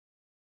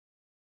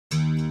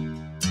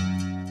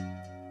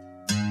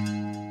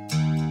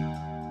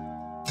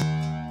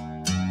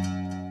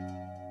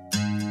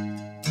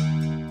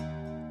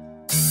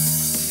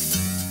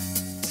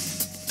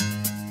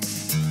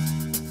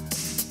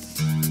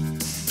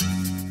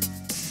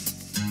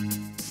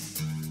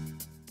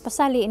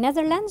Pasali in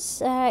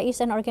Netherlands is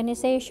an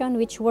organization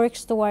which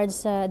works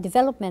towards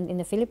development in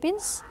the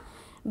Philippines,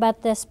 but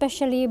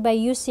especially by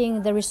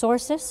using the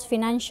resources,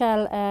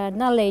 financial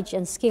knowledge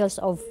and skills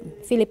of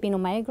Filipino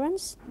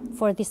migrants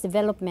for this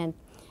development.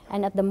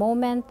 And at the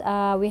moment,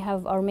 we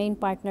have our main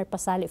partner,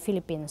 Pasali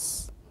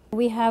Philippines.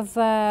 We have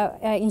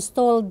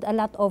installed a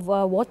lot of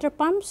water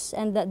pumps,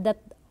 and that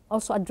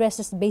also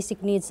addresses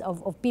basic needs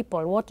of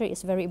people. Water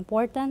is very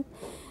important.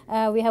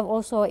 We have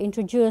also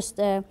introduced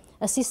a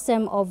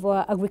system of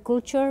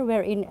agriculture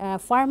wherein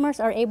farmers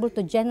are able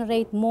to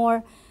generate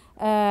more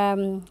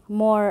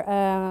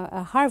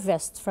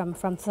harvest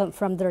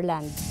from their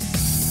land.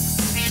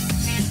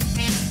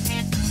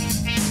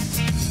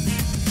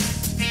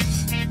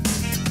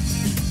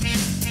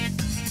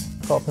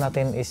 Co-op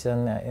natin is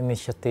an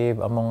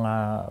initiative among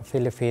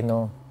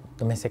Filipino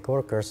domestic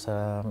workers,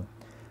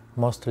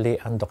 mostly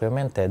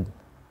undocumented.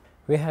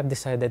 We have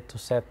decided to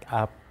set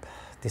up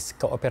this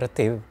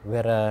cooperative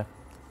where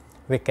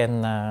we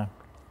can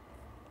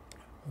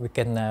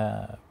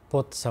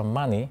put some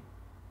money,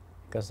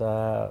 because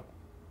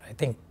I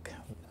think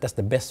that's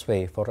the best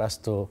way for us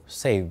to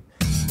save.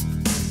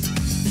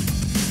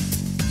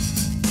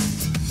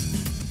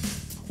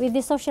 With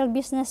the social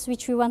business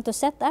which we want to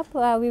set up,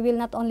 we will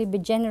not only be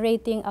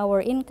generating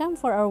our income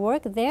for our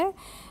work there,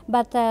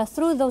 but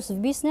through those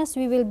business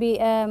we will be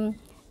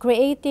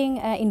creating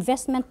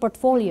investment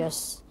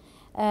portfolios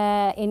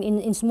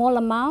in small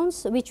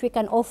amounts, which we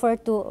can offer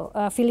to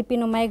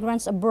Filipino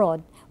migrants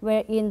abroad,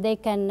 wherein they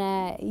can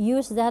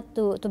use that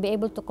to be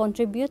able to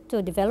contribute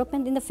to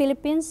development in the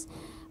Philippines,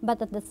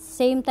 but at the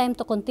same time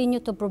to continue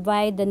to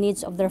provide the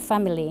needs of their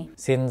family.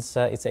 Since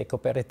it's a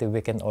cooperative, we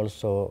can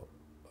also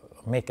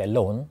make a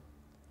loan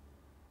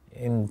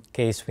in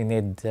case we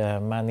need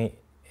money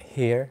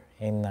here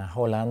in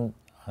Holland,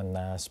 and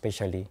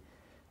especially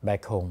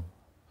back home.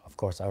 Of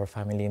course, our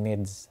family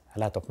needs a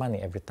lot of money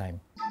every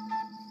time.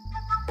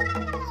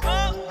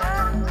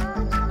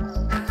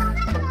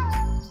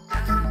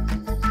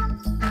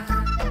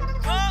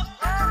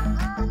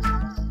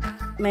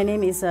 My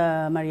name is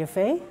Maria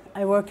Faye.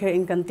 I work here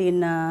in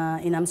canteen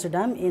in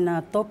Amsterdam in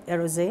Top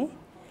ROZ.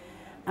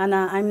 And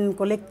I'm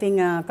collecting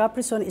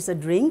Capri-Sun is a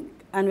drink,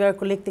 and we are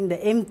collecting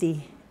the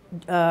empty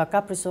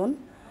Capri-Sun.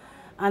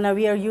 And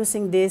we are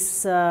using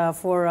this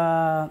for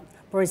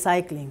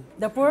recycling.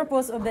 The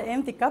purpose of the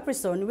empty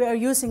Capri-Sun, we are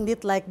using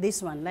it like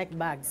this one, like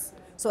bags.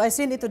 So I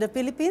send it to the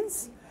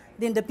Philippines,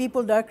 then the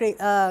people that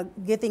are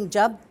getting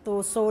job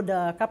to sew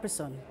the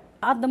Capri-Sun.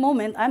 At the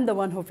moment, I'm the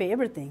one who pay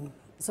everything.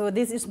 So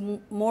this is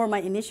more my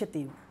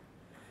initiative.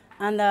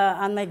 And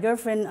my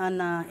girlfriend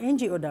and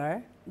NGO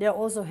there, they are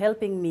also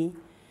helping me.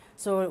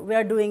 So we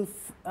are doing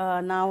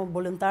now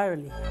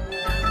voluntarily.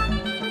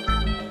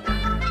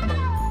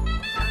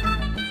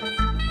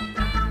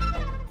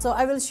 So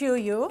I will show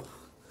you.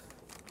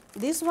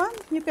 This one,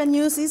 you can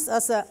use this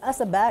as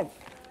a bag.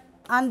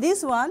 And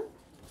this one,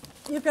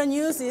 you can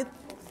use it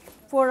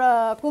for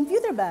a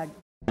computer bag.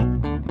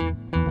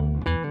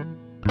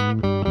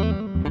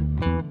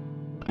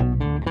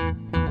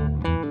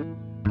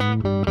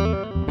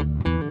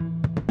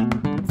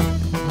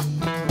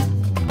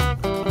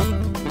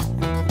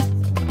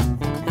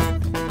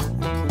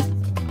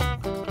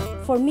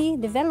 For me,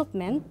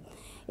 development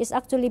is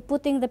actually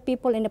putting the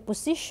people in a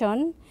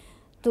position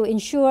to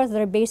ensure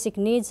their basic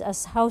needs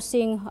as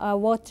housing,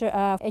 water,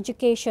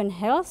 education,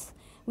 health,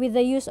 with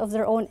the use of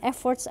their own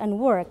efforts and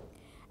work.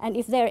 And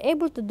if they are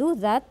able to do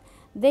that,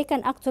 they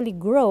can actually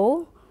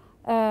grow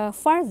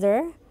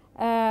farther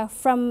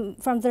from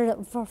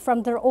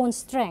their own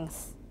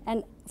strength.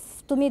 And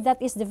to me,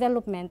 that is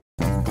development.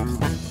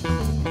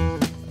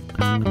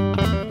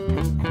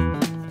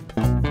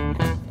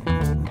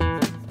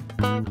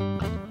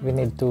 We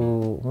need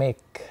to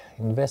make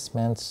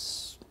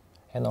investments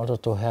and also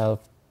to help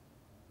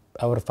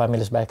our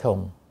families back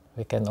home.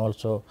 We can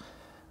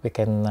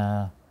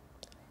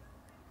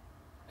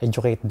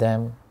educate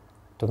them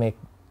to make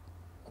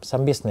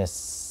some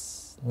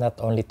business, not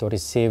only to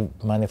receive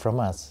money from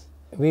us.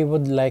 We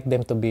would like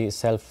them to be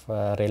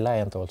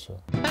self-reliant also.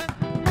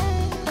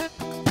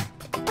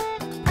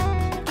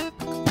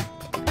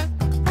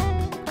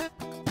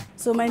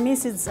 So my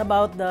message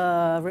about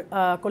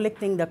the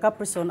collecting the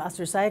Capri-Sun as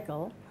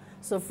recycle.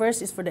 So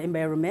first is for the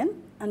environment,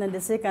 and then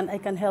the second, I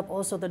can help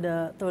also to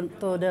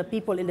the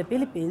people in the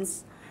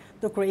Philippines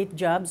to create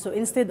jobs. So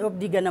instead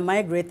of they gonna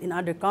migrate in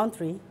other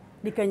country,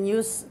 they can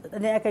use,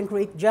 and then I can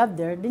create job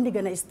there. Then they're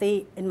gonna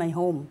stay in my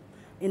home,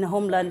 in the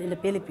homeland in the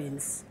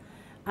Philippines,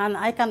 and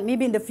I can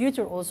maybe in the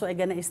future also I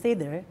gonna stay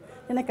there.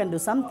 Then I can do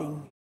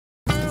something.